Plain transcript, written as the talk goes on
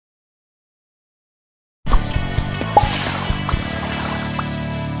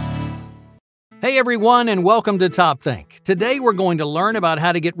Hey everyone, and welcome to Top Think. Today we're going to learn about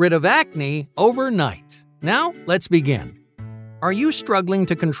how to get rid of acne overnight. Now, let's begin. Are you struggling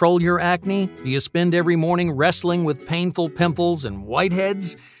to control your acne? Do you spend every morning wrestling with painful pimples and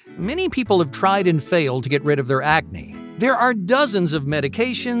whiteheads? Many people have tried and failed to get rid of their acne. There are dozens of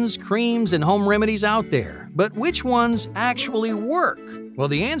medications, creams, and home remedies out there, but which ones actually work? Well,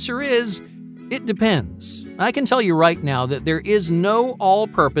 the answer is, it depends. I can tell you right now that there is no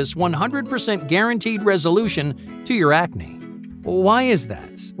all-purpose 100% guaranteed resolution to your acne. Why is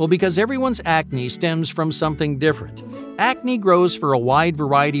that? Well, because everyone's acne stems from something different. Acne grows for a wide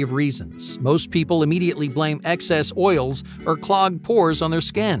variety of reasons. Most people immediately blame excess oils or clogged pores on their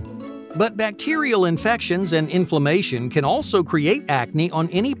skin. But bacterial infections and inflammation can also create acne on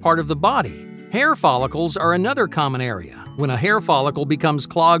any part of the body. Hair follicles are another common area. When a hair follicle becomes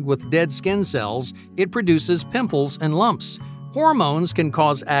clogged with dead skin cells, it produces pimples and lumps. Hormones can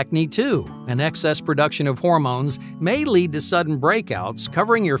cause acne too. An excess production of hormones may lead to sudden breakouts,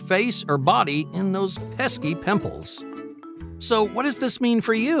 covering your face or body in those pesky pimples. So what does this mean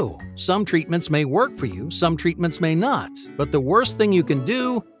for you? Some treatments may work for you, some treatments may not. But the worst thing you can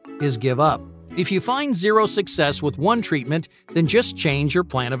do is give up. If you find zero success with one treatment, then just change your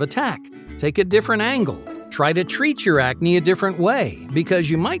plan of attack. Take a different angle. Try to treat your acne a different way, because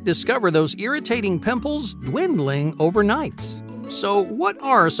you might discover those irritating pimples dwindling overnight. So what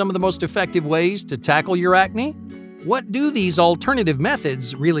are some of the most effective ways to tackle your acne? What do these alternative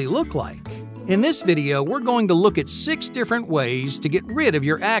methods really look like? In this video, we're going to look at 6 different ways to get rid of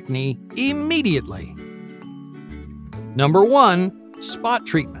your acne immediately. Number 1. Spot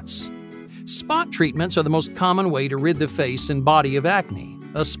treatments. Spot treatments are the most common way to rid the face and body of acne.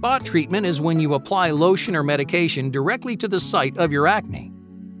 A spot treatment is when you apply lotion or medication directly to the site of your acne.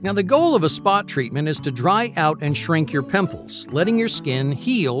 Now, the goal of a spot treatment is to dry out and shrink your pimples, letting your skin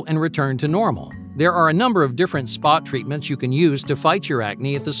heal and return to normal. There are a number of different spot treatments you can use to fight your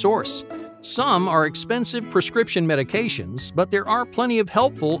acne at the source. Some are expensive prescription medications, but there are plenty of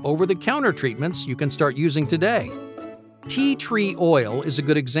helpful over-the-counter treatments you can start using today. Tea tree oil is a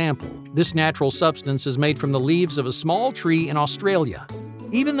good example. This natural substance is made from the leaves of a small tree in Australia.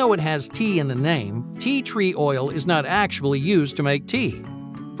 Even though it has tea in the name, tea tree oil is not actually used to make tea.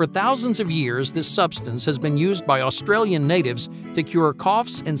 For thousands of years, this substance has been used by Australian natives to cure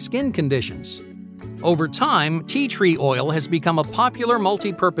coughs and skin conditions. Over time, tea tree oil has become a popular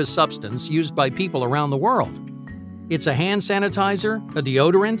multi-purpose substance used by people around the world. It's a hand sanitizer, a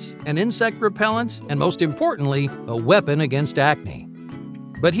deodorant, an insect repellent, and most importantly, a weapon against acne.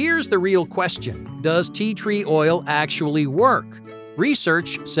 But here's the real question: does tea tree oil actually work?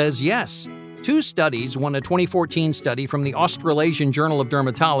 Research says yes. 2 studies, one a 2014 study from the Australasian Journal of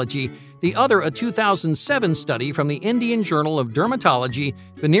Dermatology, the other a 2007 study from the Indian Journal of Dermatology,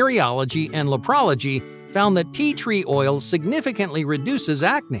 Venereology, and Leprology, found that tea tree oil significantly reduces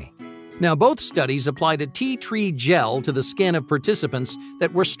acne. Now, both studies applied a tea tree gel to the skin of participants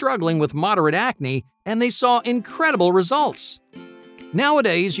that were struggling with moderate acne, and they saw incredible results.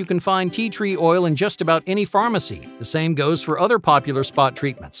 Nowadays, you can find tea tree oil in just about any pharmacy. The same goes for other popular spot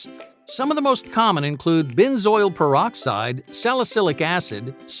treatments. Some of the most common include benzoyl peroxide, salicylic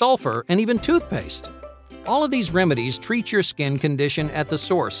acid, sulfur, and even toothpaste. All of these remedies treat your skin condition at the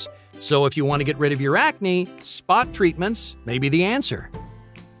source. So if you want to get rid of your acne, spot treatments may be the answer.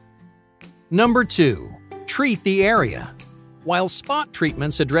 Number 2. Treat the area. While spot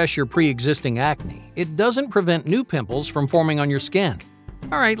treatments address your pre-existing acne, it doesn't prevent new pimples from forming on your skin.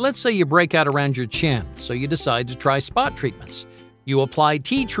 Alright, let's say you break out around your chin, so you decide to try spot treatments. You apply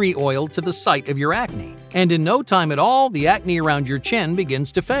tea tree oil to the site of your acne, and in no time at all, the acne around your chin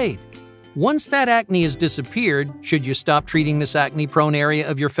begins to fade. Once that acne has disappeared, should you stop treating this acne-prone area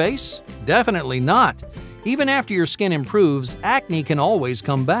of your face? Definitely not. Even after your skin improves, acne can always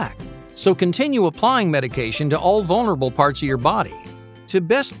come back. So continue applying medication to all vulnerable parts of your body. To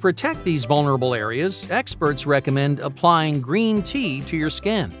best protect these vulnerable areas, experts recommend applying green tea to your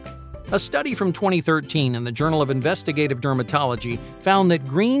skin. A study from 2013 in the Journal of Investigative Dermatology found that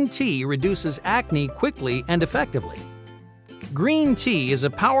green tea reduces acne quickly and effectively. Green tea is a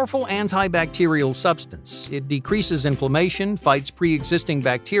powerful antibacterial substance. It decreases inflammation, fights pre-existing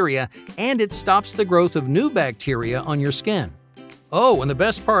bacteria, and it stops the growth of new bacteria on your skin. Oh, and the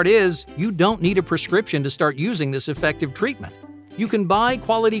best part is, you don't need a prescription to start using this effective treatment. You can buy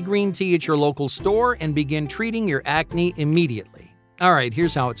quality green tea at your local store and begin treating your acne immediately. Alright,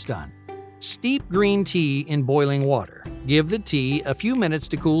 here's how it's done. Steep green tea in boiling water. Give the tea a few minutes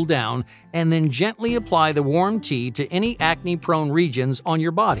to cool down, and then gently apply the warm tea to any acne-prone regions on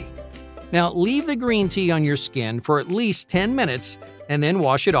your body. Now, leave the green tea on your skin for at least 10 minutes and then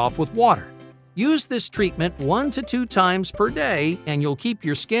wash it off with water. Use this treatment 1 to 2 times per day and you'll keep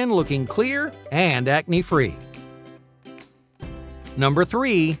your skin looking clear and acne-free. Number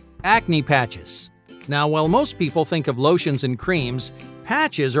 3. Acne patches. Now, while most people think of lotions and creams,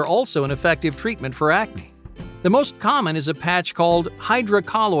 patches are also an effective treatment for acne. The most common is a patch called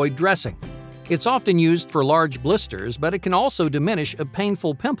hydrocolloid dressing. It's often used for large blisters, but it can also diminish a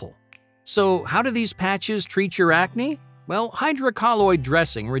painful pimple. So, how do these patches treat your acne? Well, hydrocolloid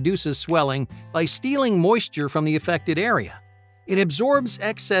dressing reduces swelling by stealing moisture from the affected area. It absorbs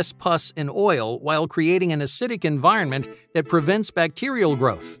excess pus and oil while creating an acidic environment that prevents bacterial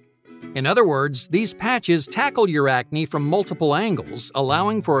growth. In other words, these patches tackle your acne from multiple angles,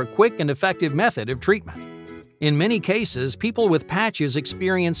 allowing for a quick and effective method of treatment. In many cases, people with patches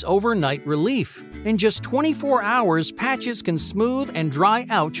experience overnight relief. In just 24 hours, patches can smooth and dry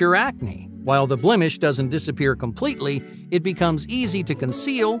out your acne. While the blemish doesn't disappear completely, it becomes easy to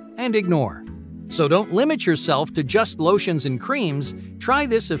conceal and ignore. So don't limit yourself to just lotions and creams. Try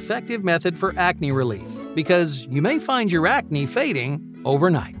this effective method for acne relief, because you may find your acne fading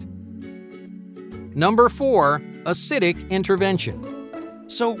overnight. Number 4. Acidic intervention.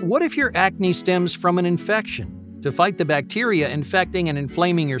 So what if your acne stems from an infection? To fight the bacteria infecting and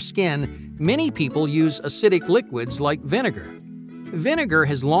inflaming your skin, many people use acidic liquids like vinegar. Vinegar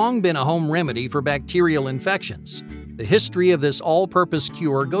has long been a home remedy for bacterial infections. The history of this all-purpose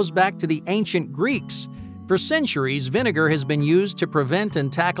cure goes back to the ancient Greeks. For centuries, vinegar has been used to prevent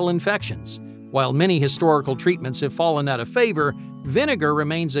and tackle infections. While many historical treatments have fallen out of favor, vinegar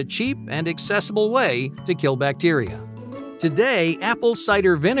remains a cheap and accessible way to kill bacteria. Today, apple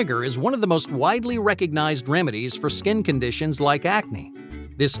cider vinegar is one of the most widely recognized remedies for skin conditions like acne.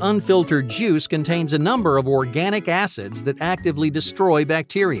 This unfiltered juice contains a number of organic acids that actively destroy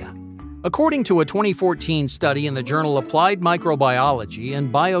bacteria. According to a 2014 study in the journal Applied Microbiology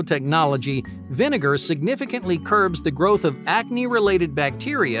and Biotechnology, vinegar significantly curbs the growth of acne-related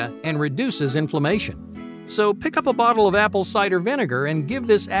bacteria and reduces inflammation. So pick up a bottle of apple cider vinegar and give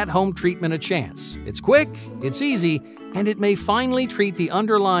this at-home treatment a chance. It's quick, it's easy, and it may finally treat the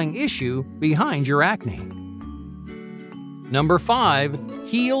underlying issue behind your acne. Number 5.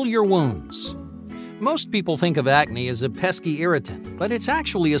 Heal your wounds. Most people think of acne as a pesky irritant, but it's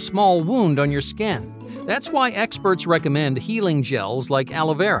actually a small wound on your skin. That's why experts recommend healing gels like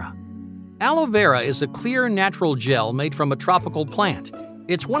aloe vera. Aloe vera is a clear natural gel made from a tropical plant.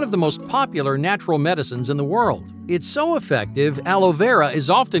 It's one of the most popular natural medicines in the world. It's so effective, aloe vera is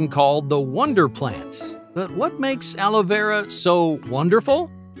often called the wonder plant. But what makes aloe vera so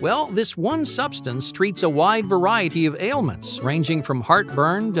wonderful? Well, this one substance treats a wide variety of ailments, ranging from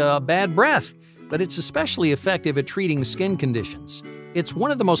heartburn to bad breath. But it's especially effective at treating skin conditions. It's one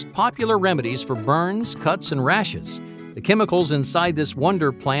of the most popular remedies for burns, cuts, and rashes. The chemicals inside this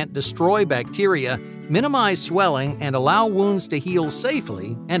wonder plant destroy bacteria, minimize swelling, and allow wounds to heal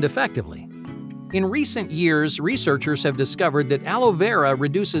safely and effectively. In recent years, researchers have discovered that aloe vera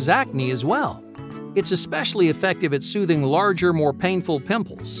reduces acne as well. It's especially effective at soothing larger, more painful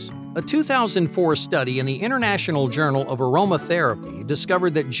pimples. A 2004 study in the International Journal of Aromatherapy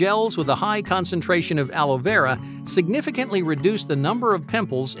discovered that gels with a high concentration of aloe vera significantly reduced the number of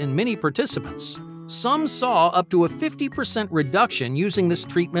pimples in many participants. Some saw up to a 50% reduction using this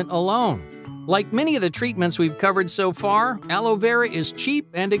treatment alone. Like many of the treatments we've covered so far, aloe vera is cheap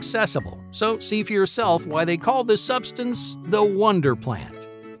and accessible, so see for yourself why they call this substance the wonder plant.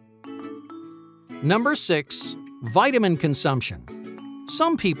 Number 6. Vitamin consumption.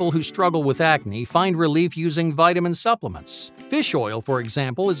 Some people who struggle with acne find relief using vitamin supplements. Fish oil, for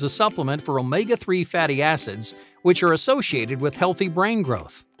example, is a supplement for omega-3 fatty acids, which are associated with healthy brain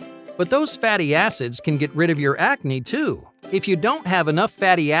growth. But those fatty acids can get rid of your acne too. If you don't have enough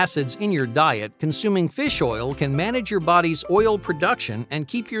fatty acids in your diet, consuming fish oil can manage your body's oil production and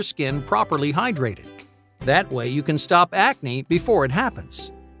keep your skin properly hydrated. That way you can stop acne before it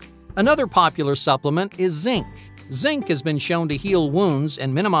happens. Another popular supplement is zinc. Zinc has been shown to heal wounds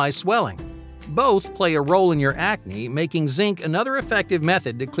and minimize swelling. Both play a role in your acne, making zinc another effective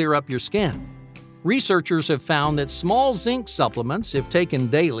method to clear up your skin. Researchers have found that small zinc supplements, if taken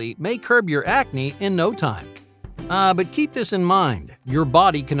daily, may curb your acne in no time. But keep this in mind, your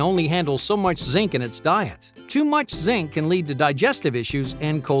body can only handle so much zinc in its diet. Too much zinc can lead to digestive issues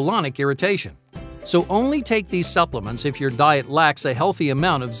and colonic irritation. So only take these supplements if your diet lacks a healthy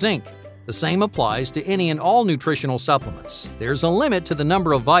amount of zinc. The same applies to any and all nutritional supplements. There's a limit to the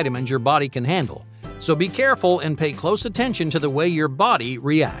number of vitamins your body can handle, so be careful and pay close attention to the way your body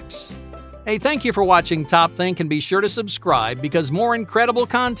reacts. Hey, thank you for watching Top Think, and be sure to subscribe because more incredible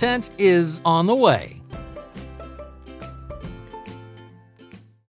content is on the way.